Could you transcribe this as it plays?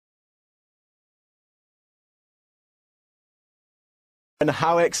And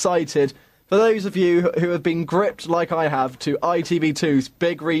how excited, for those of you who have been gripped like I have to ITV2's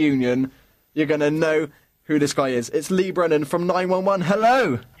big reunion, you're going to know who this guy is. It's Lee Brennan from 911.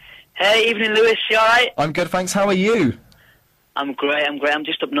 Hello! Hey, evening, Lewis. You alright? I'm good, thanks. How are you? I'm great. I'm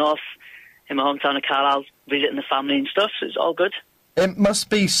just up north in my hometown of Carlisle, visiting the family and stuff, so it's all good. It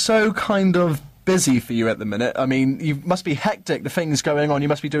must be so kind of busy for you at the minute. I mean, you must be hectic, the things going on. You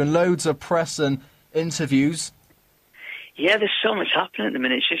must be doing loads of press and interviews. Yeah, there's so much happening at the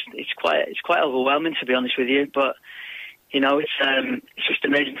minute. It's quite overwhelming, to be honest with you. But you know, it's just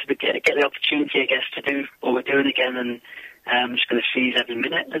amazing to get the opportunity, I guess, to do what we're doing again, and I'm just going to seize every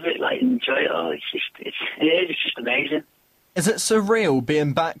minute of it, like enjoy it all. It's just amazing. Is it surreal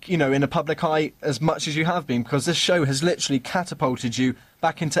being back, you know, in the public eye as much as you have been? Because this show has literally catapulted you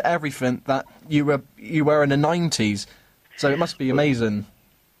back into everything that you were in the 90s. So it must be amazing.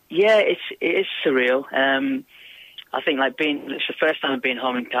 Yeah, it is surreal. I think it's the first time I've been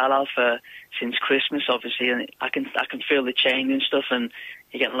home in Carlisle since Christmas, obviously, and I can feel the change and stuff, and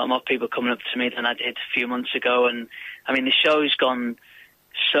you're getting a lot more people coming up to me than I did a few months ago. And I mean, the show's gone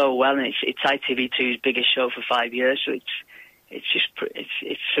so well, and it's ITV2's biggest show for 5 years, so it's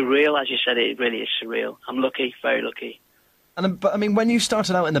surreal, as you said. It really is surreal. I'm lucky, very lucky. But I mean, when you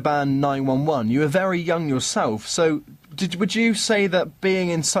started out in the band 911, you were very young yourself. So, would you say that being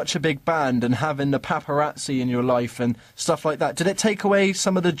in such a big band and having the paparazzi in your life and stuff like that, did it take away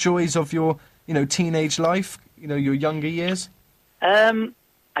some of the joys of your, you know, teenage life, you know, your younger years?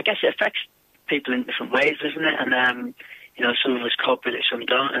 I guess it affects people in different ways, doesn't it? And you know, some of us cope with it, some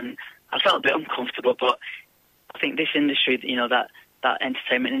don't. And I felt a bit uncomfortable, but I think this industry, you know, that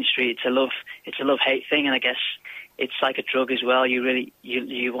entertainment industry, it's a love-hate thing, and I guess it's like a drug as well. You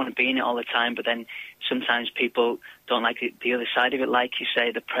want to be in it all the time, but then sometimes people don't like the other side of it, like you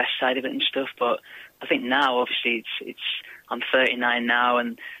say, the press side of it and stuff. But I think now, obviously, I'm 39 now,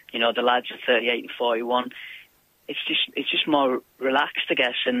 and you know, the lads are 38 and 41. It's just more relaxed, I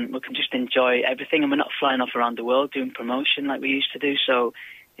guess, and we can just enjoy everything, and we're not flying off around the world doing promotion like we used to do. So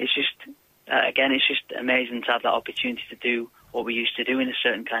it's just again, it's just amazing to have that opportunity to do what we used to do in a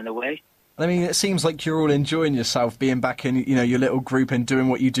certain kind of way. I mean, it seems like you're all enjoying yourself being back in, you know, your little group and doing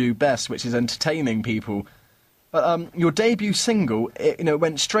what you do best, which is entertaining people. But your debut single,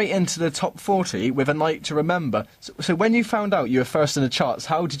 went straight into the top 40 with A Night to Remember. So when you found out you were first in the charts,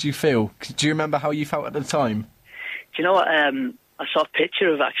 how did you feel? Do you remember how you felt at the time? Do you know what? I saw a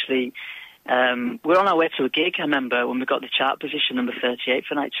picture of actually. We're on our way to a gig, I remember, when we got the chart position, number 38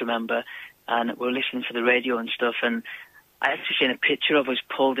 for A Night to Remember, and we were listening to the radio and stuff, and I actually seen a picture of us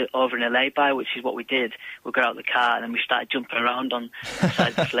pulled it over in a lay-by, which is what we did. We got out the car and then we started jumping around on the side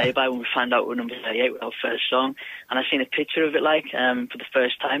of this lay-by when we found out we were number 38 with our first song. And I seen a picture of it, for the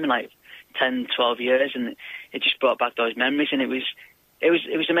first time in 10, 12 years, and it just brought back those memories. And it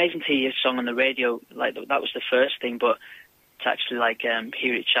was amazing to hear your song on the radio. That was the first thing, but to actually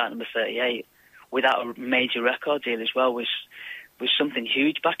hear it chart number 38 without a major record deal as well was something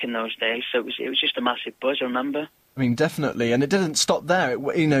huge back in those days. So it was just a massive buzz, I remember. I mean, definitely, and it didn't stop there.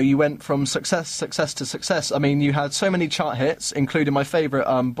 You went from success to success. I mean, you had so many chart hits, including my favourite,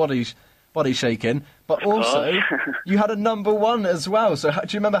 Body Shaking, but also you had a #1 as well. So do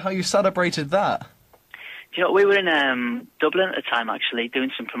you remember how you celebrated that? Do you know, we were in Dublin at the time, actually,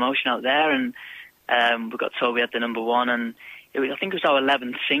 doing some promotion out there, and we got told we had the #1, and I think it was our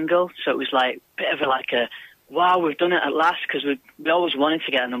 11th single, so it was a bit of a wow, we've done it at last, because we always wanted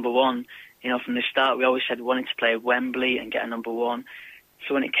to get a #1. You know, from the start, we always said we wanted to play Wembley and get a #1.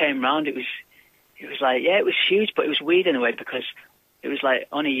 So when it came round, it was huge, but it was weird in a way, because it was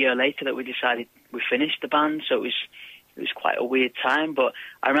only a year later that we decided we finished the band. So it was quite a weird time. But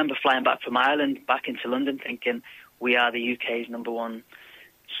I remember flying back from Ireland back into London, thinking we are the UK's #1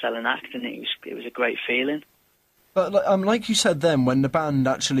 selling act, and it was a great feeling. But like you said then, when the band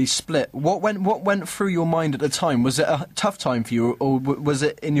actually split, what went through your mind at the time? Was it a tough time for you, or was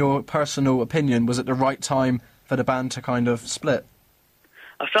it, in your personal opinion, was it the right time for the band to kind of split?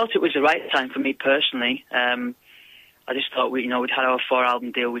 I felt it was the right time for me personally. I just thought we'd had our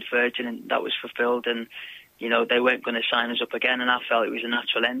 4-album deal with Virgin, and that was fulfilled, and they weren't going to sign us up again, and I felt it was a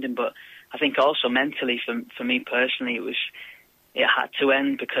natural ending. But I think also mentally, for me personally, it had to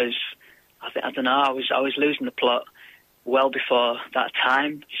end, because I don't know, I was losing the plot well before that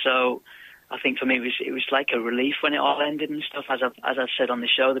time. So I think for me it was like a relief when it all ended and stuff. As I said on the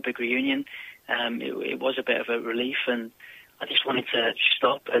show, the big reunion, it was a bit of a relief, and I just wanted to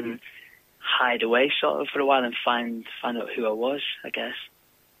stop and hide away sort of for a while and find out who I was, I guess.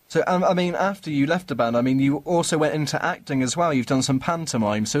 So, I mean, after you left the band, I mean, you also went into acting as well. You've done some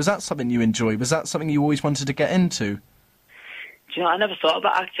pantomime. So is that something you enjoy? Was that something you always wanted to get into? Do you know, I never thought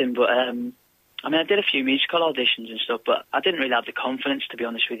about acting, but I mean, I did a few musical auditions and stuff, but I didn't really have the confidence, to be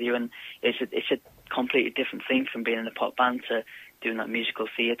honest with you. And it's a completely different thing from being in a pop band to doing that musical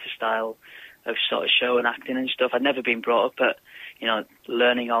theatre style of sort of show and acting and stuff. I'd never been brought up at, you know,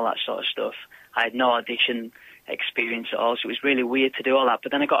 learning all that sort of stuff. I had no audition experience at all, so it was really weird to do all that.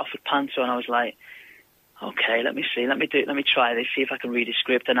 But then I got offered panto, and I was like, okay, let me try this, see if I can read a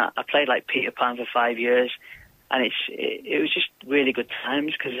script. And I played like Peter Pan for 5 years, and it was just really good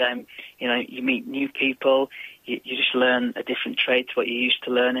times because you know, you meet new people, you just learn a different trade to what you're used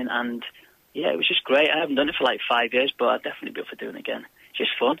to learning, and yeah, it was just great. I haven't done it for like 5 years, but I'd definitely be up for doing it again. It's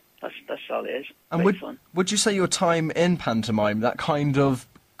just fun. That's all it is. And would you say your time in pantomime, that kind of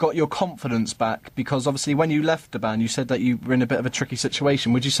got your confidence back? Because obviously when you left the band, you said that you were in a bit of a tricky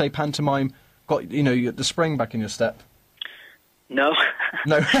situation. Would you say pantomime got, you know, the spring back in your step? No.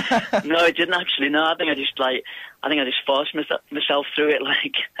 No. No, it didn't actually. No, I think I just forced myself through it.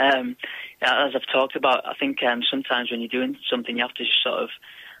 Like, as I've talked about, I think sometimes when you're doing something, you have to just sort of,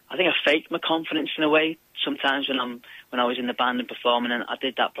 I think I faked my confidence in a way sometimes when I was in the band and performing, and I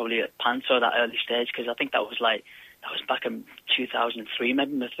did that probably at panto, that early stage, because I think that was back in 2003,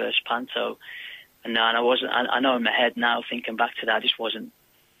 maybe my first panto. And I wasn't. I know in my head now, thinking back to that,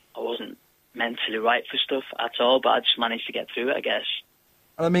 I wasn't mentally right for stuff at all, but I just managed to get through it, I guess.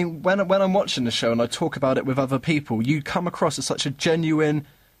 I mean, when I'm watching the show and I talk about it with other people, you come across as such a genuine,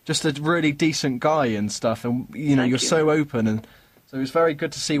 just a really decent guy and stuff, and you know, you're so open, and so it's very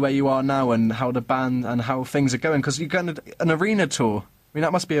good to see where you are now and how the band and how things are going, because you're going to an arena tour. I mean,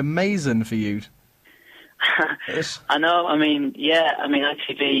 that must be amazing for you. I know. I mean, yeah. I mean,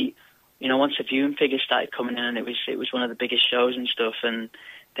 ITV, you know, once the viewing figures started coming in, and it was one of the biggest shows and stuff, and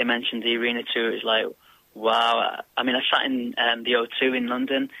they mentioned the arena tour. It was like, wow. I mean, I sat in the O2 in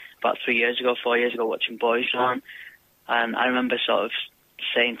London about 4 years ago, watching Boyzone, and I remember sort of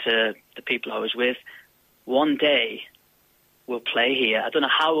saying to the people I was with, one day we'll play here. I don't know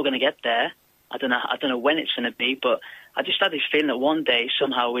how we're going to get there. I don't know when it's going to be, but I just had this feeling that one day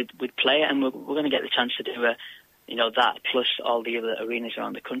somehow we'd play it, and we're going to get the chance to do that plus all the other arenas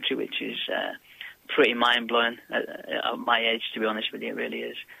around the country, which is pretty mind-blowing at my age, to be honest with you. It really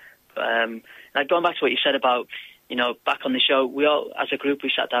is. But like going back to what you said about, you know, back on the show, we all, as a group,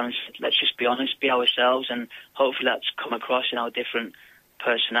 we sat down and said, let's just be honest, be ourselves, and hopefully that's come across in our different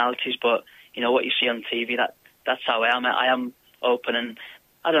personalities. But, you know, what you see on TV, that's how I am. I am open, and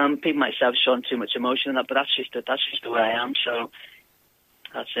I don't know, people might say I've shown too much emotion in that, but that's just the way I am, so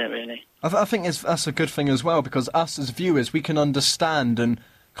that's it, really. I think that's a good thing as well, because us as viewers, we can understand and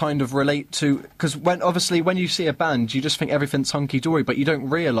kind of relate to, because when you see a band, you just think everything's hunky-dory, but you don't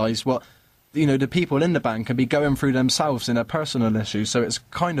realise what, you know, the people in the band can be going through themselves in their personal issues, so it's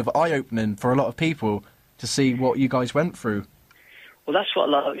kind of eye-opening for a lot of people to see what you guys went through. Well, that's what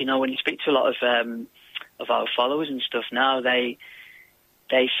a lot of, you know, when you speak to a lot of our followers and stuff now, they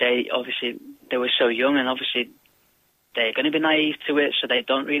say, obviously, they were so young, and obviously they're going to be naive to it, so they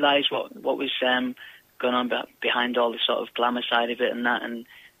don't realise what was going on behind all the sort of glamour side of it and that, and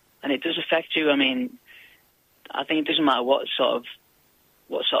it does affect you. I mean, I think it doesn't matter what sort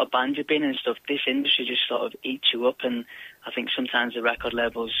of band you've been in and stuff, this industry just sort of eats you up, and I think sometimes the record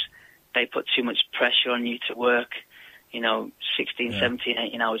labels, they put too much pressure on you to work, you know, 16, 17,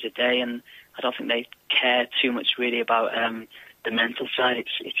 18 hours a day, and I don't think they care too much really about the mental side.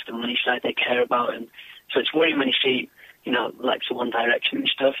 It's the money side they care about, and so it's worrying when you see, you know, like to One Direction and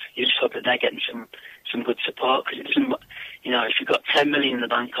stuff. You just hope that they're getting some good support, because it doesn't, you know, if you've got 10 million in the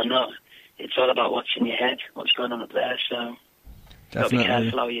bank or not, it's all about what's in your head, what's going on up there. So you've got to be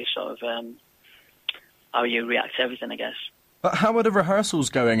careful how you sort of how you react to everything, I guess. But how are the rehearsals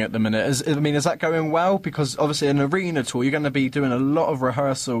going at the minute? Is that going well? Because obviously an arena tour, you're going to be doing a lot of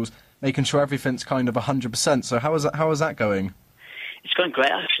rehearsals, making sure everything's kind of 100%. So how is that going? It's going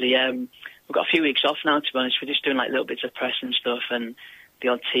great, actually. We've got a few weeks off now, to be honest. We're just doing like little bits of press and stuff, and the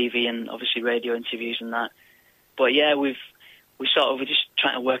odd TV and obviously radio interviews and that. But yeah, we're just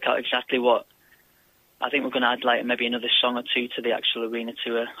trying to work out exactly what. I think we're going to add like maybe another song or two to the actual arena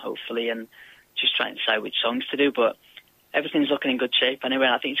tour, hopefully, and just trying to decide which songs to do. But everything's looking in good shape anyway.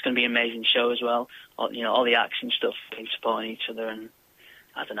 I think it's going to be an amazing show as well. All the acts and stuff being supporting each other, and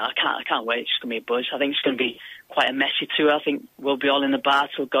I don't know. I can't wait. It's just going to be a buzz. I think it's going to be quite a messy tour. I think we'll be all in the bar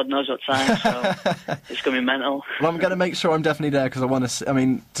till God knows what time. So it's going to be mental. Well, I'm going to make sure I'm definitely there, because I want to. I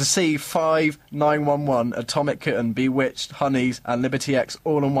mean, to see 5, 911, Atomic Kitten, Bewitched, Honeys, and Liberty X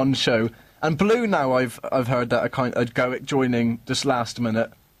all in one show, and Blue now I've heard that are joining just last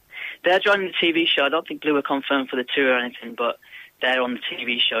minute. They're joining the TV show. I don't think Blue are confirmed for the tour or anything, but they're on the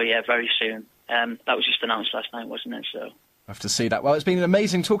TV show, yeah, very soon. That was just announced last night, wasn't it? So. I have to see that. Well, it's been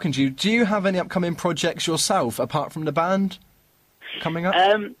amazing talking to you. Do you have any upcoming projects yourself, apart from the band, coming up?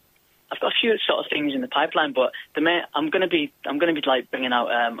 I've got a few sort of things in the pipeline, but I'm going to be like bringing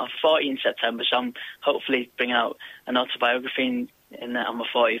out. I'm 40 in September, so I'm hopefully bringing out an autobiography on my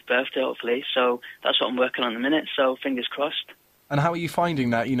 40th birthday, hopefully. So that's what I'm working on at the minute. So fingers crossed. And how are you finding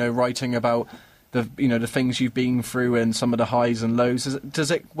that? Writing about the things you've been through and some of the highs and lows.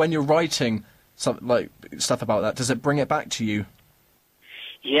 Does it when you're writing stuff about that? Does it bring it back to you?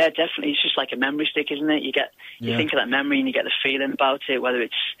 Yeah, definitely. It's just like a memory stick, isn't it? You think of that memory and you get the feeling about it, whether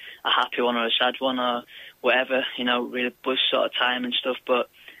it's a happy one or a sad one or whatever, really buzz sort of time and stuff.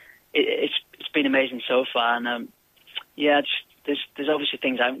 But it's been amazing so far. And there's obviously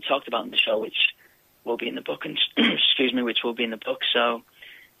things I haven't talked about in the show, which will be in the book, and which will be in the book. So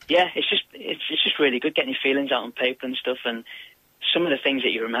yeah, it's just really good getting your feelings out on paper and stuff. And some of the things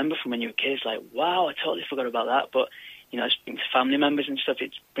that you remember from when you were kids, like, wow, I totally forgot about that. But speaking to family members and stuff,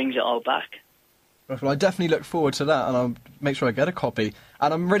 it brings it all back. Well, I definitely look forward to that, and I'll make sure I get a copy.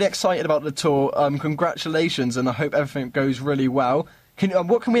 And I'm really excited about the tour. Congratulations, and I hope everything goes really well.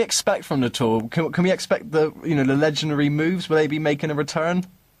 What can we expect from the tour? Can we expect the legendary moves? Will they be making a return?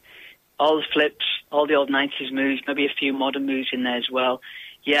 All the flips, all the old 90s moves, maybe a few modern moves in there as well.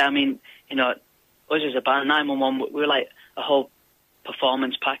 Yeah, I mean, us as a band, 911, we were like a whole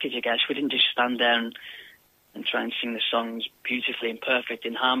performance package, I guess. We didn't just stand there and try and sing the songs beautifully and perfect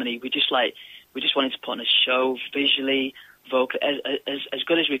in harmony. We just wanted to put on a show visually, vocally, as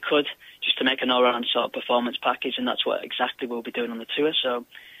good as we could, just to make an all-round sort of performance package, and that's what exactly we'll be doing on the tour. So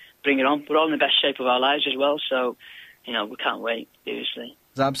bring it on. We're all in the best shape of our lives as well, so we can't wait, seriously.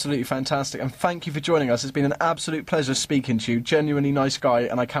 It's absolutely fantastic, and thank you for joining us. It's been an absolute pleasure speaking to you. Genuinely nice guy,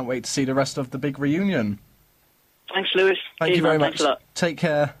 and I can't wait to see the rest of the big reunion. Thanks, Lewis. Thank you very much. Thanks a lot. Take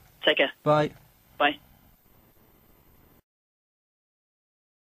care. Take care. Bye. Bye.